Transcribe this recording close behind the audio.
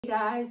Hey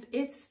guys,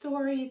 it's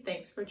Story.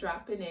 Thanks for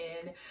dropping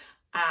in.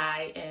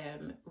 I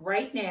am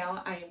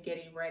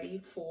getting ready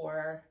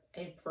for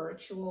a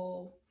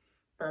virtual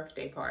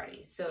birthday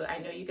party. So I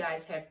know you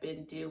guys have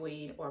been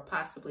doing or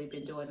possibly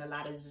been doing a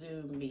lot of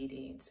Zoom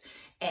meetings,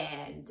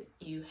 and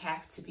you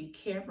have to be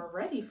camera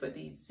ready for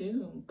these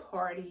Zoom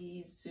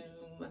parties,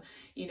 Zoom,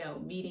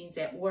 meetings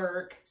at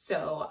work.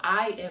 So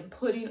I am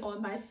putting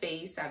on my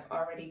face. I've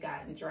already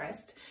gotten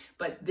dressed,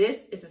 but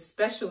this is a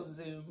special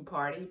Zoom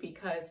party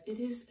because it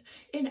is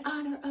in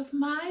honor of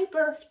my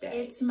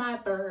birthday. It's my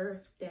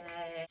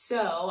birthday.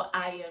 So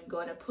I am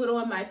going to put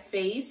on my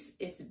face.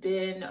 It's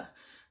been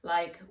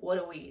like,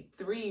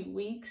 3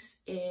 weeks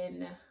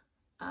in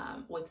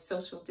with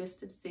social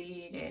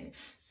distancing, and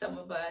some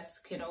of us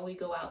can only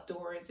go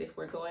outdoors if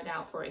we're going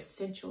out for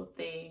essential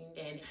things.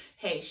 And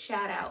hey,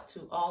 shout out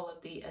to all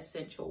of the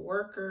essential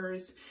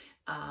workers.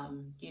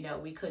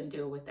 We couldn't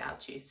do it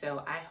without you.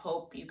 So I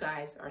hope you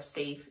guys are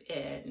safe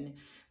and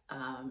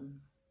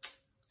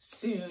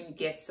soon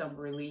get some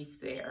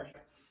relief there.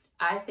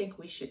 I think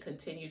we should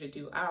continue to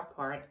do our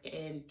part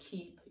and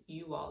keep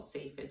you all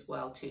safe as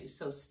well too.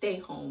 So stay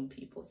home,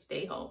 people,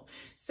 stay home.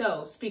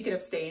 So speaking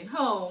of staying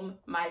home,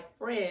 my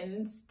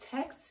friends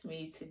texted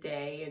me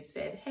today and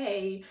said,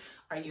 hey,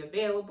 are you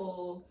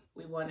available?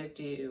 We want to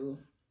do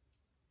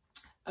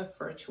a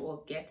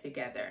virtual get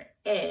together,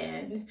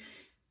 and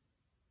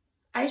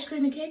ice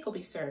cream and cake will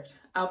be served.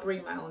 I'll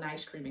bring my own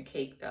ice cream and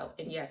cake though.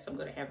 And yes, I'm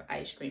going to have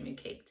ice cream and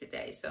cake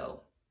today.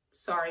 So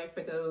sorry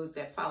for those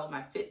that follow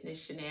my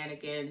fitness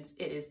shenanigans.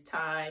 It is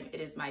time. It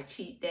is my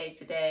cheat day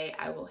today.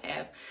 I will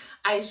have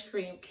ice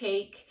cream,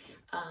 cake,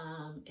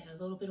 and a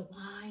little bit of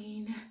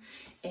wine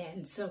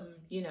and some,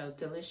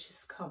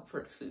 delicious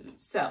comfort food.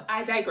 So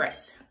I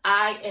digress.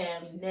 I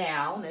am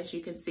now, as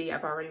you can see,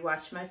 I've already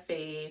washed my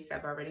face.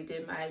 I've already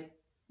did my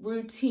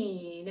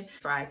routine.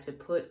 Try to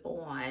put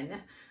on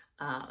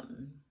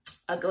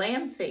a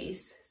glam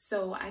face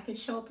so I can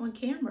show up on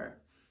camera.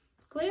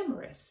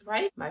 Glamorous,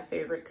 right? My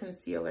favorite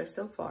concealer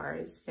so far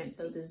is Fenty.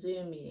 So the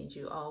Zoom meetings,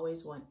 you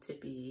always want to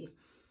be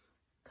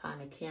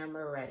kind of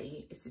camera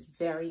ready. It's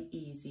very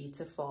easy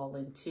to fall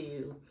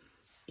into,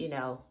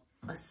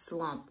 a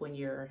slump when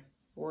you're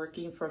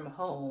working from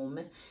home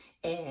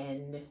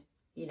and,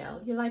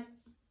 you're like,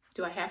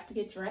 do I have to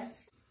get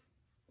dressed?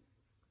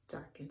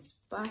 Darken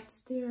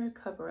spots there,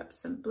 cover up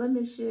some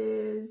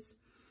blemishes.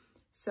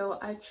 So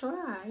I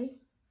try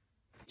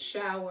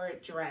shower,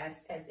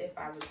 dress as if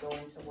I was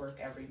going to work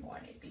every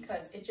morning,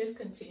 because it just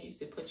continues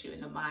to put you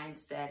in the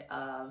mindset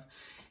of,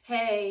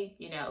 hey,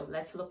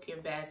 let's look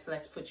your best,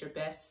 let's put your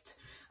best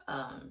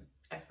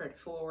effort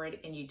forward,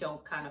 and you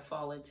don't kind of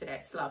fall into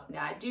that slump.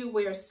 Now, I do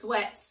wear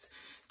sweats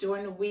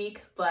during the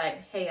week, but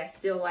hey, I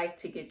still like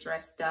to get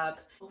dressed up.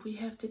 We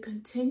have to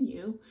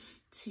continue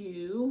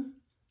to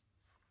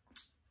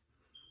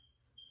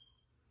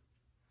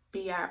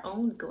be our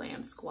own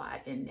glam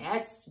squad, and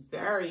that's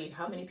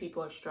how many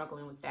people are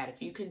struggling with that? If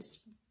you can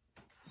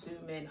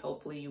zoom in,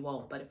 hopefully you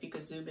won't, but if you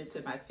could zoom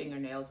into my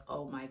fingernails,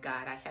 oh my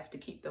God, I have to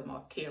keep them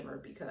off camera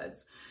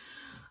because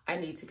I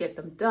need to get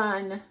them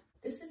done.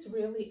 This is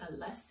really a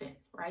lesson,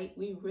 right?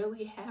 We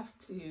really have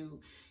to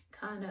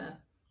kind of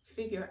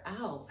figure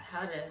out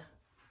how to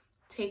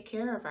take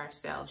care of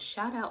ourselves.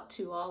 Shout out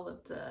to all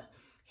of the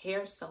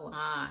hair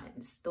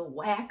salons, the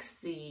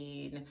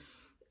waxing,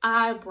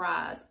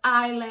 eyebrows,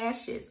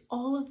 eyelashes,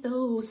 all of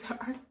those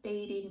are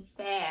fading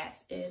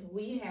fast, and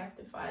we have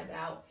to find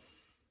out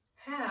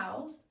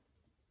how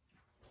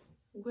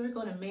we're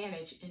going to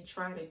manage and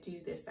try to do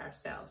this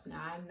ourselves. Now,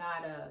 I'm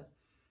not a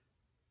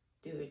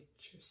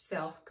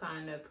do-it-yourself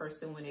kind of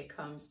person when it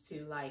comes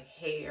to like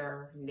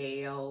hair,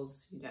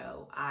 nails,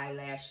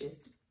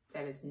 eyelashes.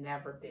 That has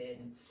never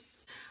been.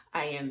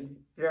 I am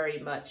very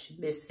much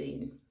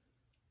missing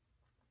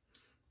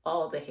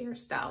all the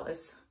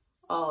hairstylists,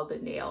 all the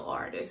nail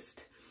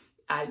artists.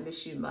 I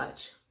miss you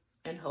much,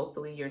 and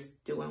hopefully you're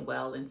doing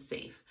well and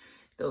safe.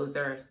 Those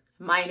are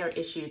minor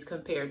issues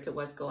compared to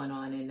what's going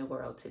on in the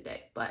world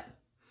today, but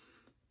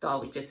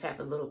thought we'd just have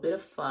a little bit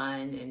of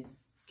fun and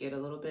get a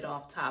little bit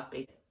off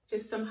topic.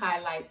 Just some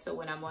highlights, so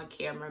when I'm on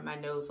camera, my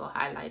nose will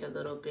highlight a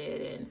little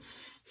bit, and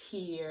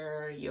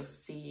here you'll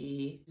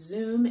see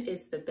Zoom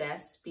is the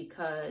best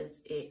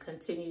because it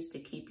continues to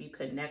keep you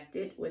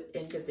connected with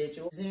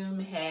individuals. Zoom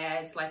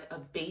has like a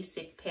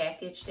basic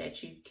package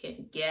that you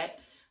can get.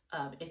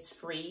 It's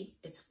free.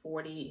 It's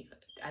 $40.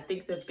 I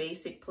think the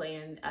basic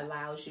plan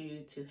allows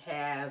you to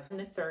have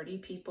 30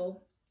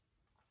 people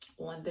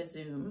on the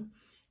Zoom,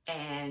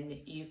 and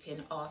you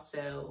can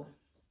also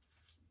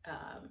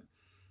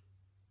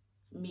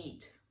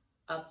meet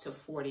up to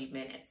 40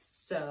 minutes.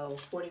 So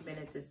 40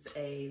 minutes is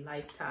a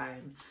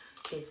lifetime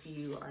if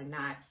you are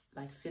not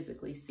like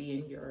physically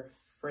seeing your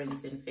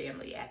friends and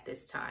family at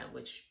this time,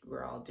 which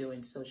we're all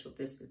doing social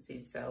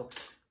distancing. So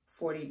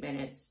 40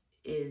 minutes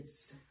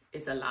is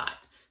a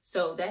lot.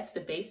 So that's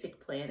the basic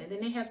plan. And then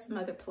they have some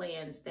other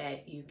plans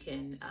that you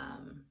can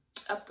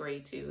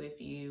upgrade to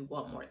if you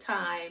want more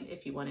time,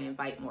 if you want to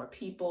invite more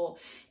people.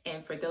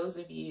 And for those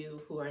of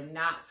you who are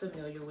not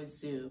familiar with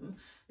Zoom,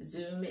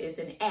 Zoom is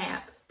an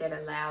app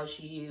allows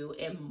you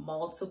and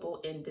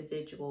multiple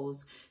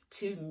individuals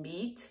to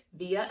meet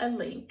via a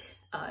link.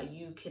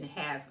 You can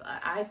have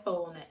an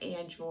iPhone, an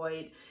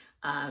Android.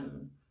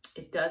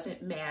 It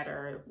doesn't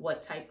matter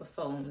what type of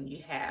phone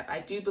you have. I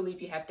do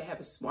believe you have to have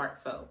a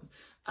smartphone.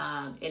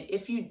 And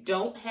if you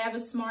don't have a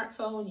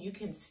smartphone, you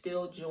can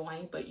still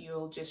join, but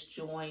you'll just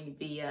join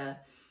via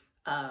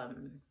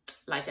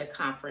like a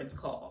conference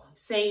call.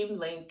 Same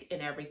link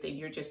and everything.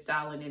 You're just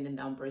dialing in the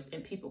numbers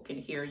and people can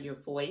hear your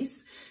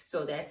voice.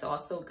 So that's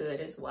also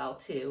good as well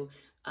too.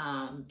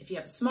 If you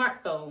have a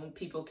smartphone,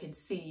 people can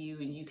see you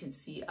and you can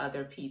see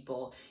other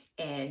people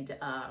and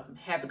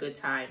have a good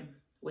time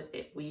with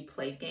it. We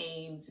play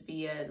games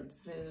via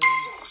Zoom.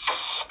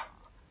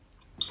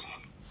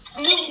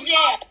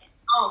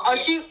 Oh,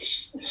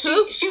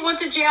 she went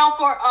to jail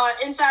for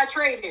inside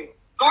trading.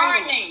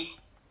 Gardening.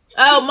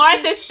 Oh,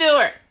 Martha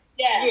Stewart.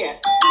 Yes. Yeah.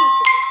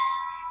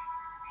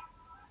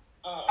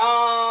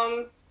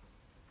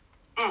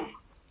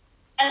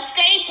 A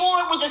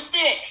skateboard with a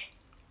stick.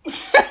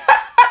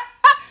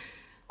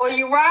 Or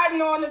you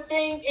riding on the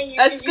thing and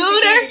a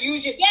scooter? You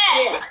use your,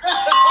 yes.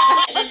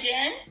 Yeah.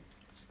 Jen?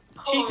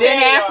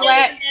 Ben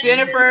Affleck,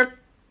 Jennifer.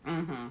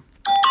 Mm-hmm.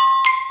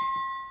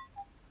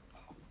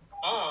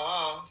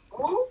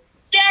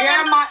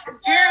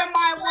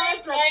 Jeremiah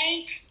was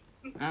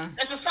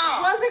it's a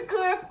song. Was a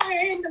good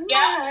friend of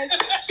mine.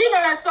 She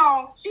know that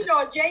song. She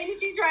know Jadie.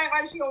 She drank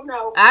like she don't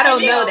know. I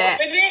don't know that.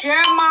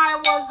 Jeremiah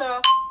was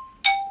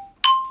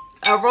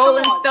a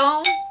Rolling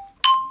Stone.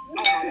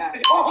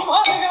 Oh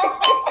my God.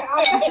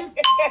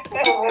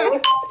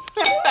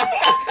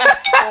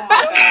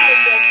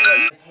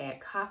 I've had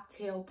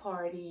cocktail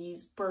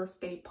parties,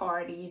 birthday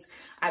parties.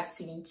 I've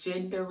seen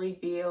gender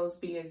reveals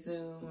via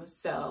Zoom.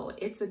 So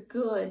it's a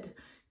good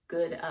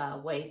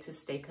way to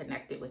stay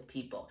connected with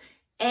people.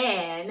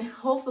 And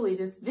hopefully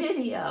this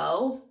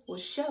video will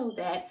show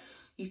that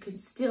you can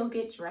still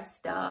get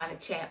dressed up, kind of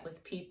chat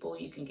with people.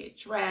 You can get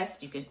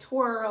dressed, you can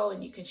twirl,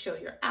 and you can show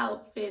your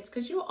outfits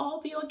because you'll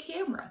all be on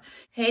camera.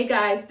 Hey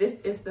guys,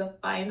 this is the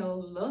final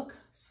look.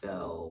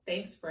 So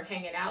thanks for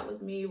hanging out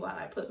with me while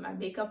I put my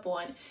makeup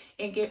on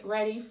and get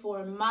ready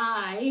for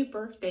my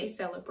birthday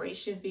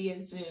celebration via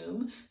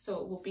Zoom.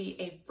 So it will be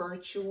a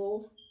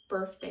virtual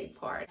birthday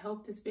party. I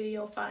hope this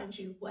video finds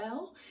you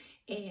well.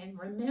 And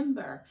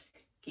remember,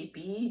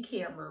 be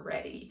camera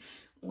ready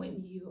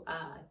when you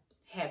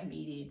have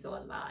meetings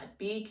online.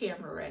 Be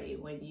camera ready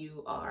when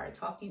you are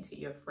talking to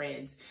your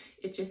friends.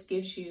 It just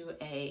gives you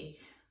a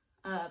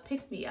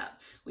pick-me-up.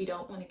 We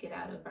don't want to get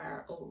out of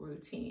our old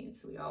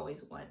routines. We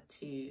always want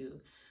to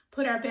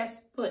put our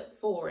best foot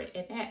forward.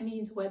 And that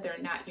means whether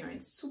or not you're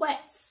in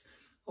sweats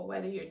or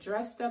whether you're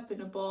dressed up in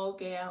a ball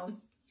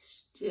gown, you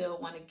still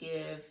want to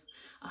give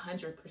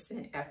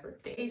 100% effort.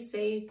 Stay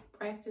safe,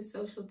 practice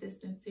social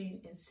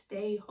distancing, and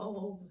stay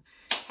home.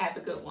 Have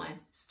a good one.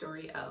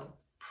 Story O.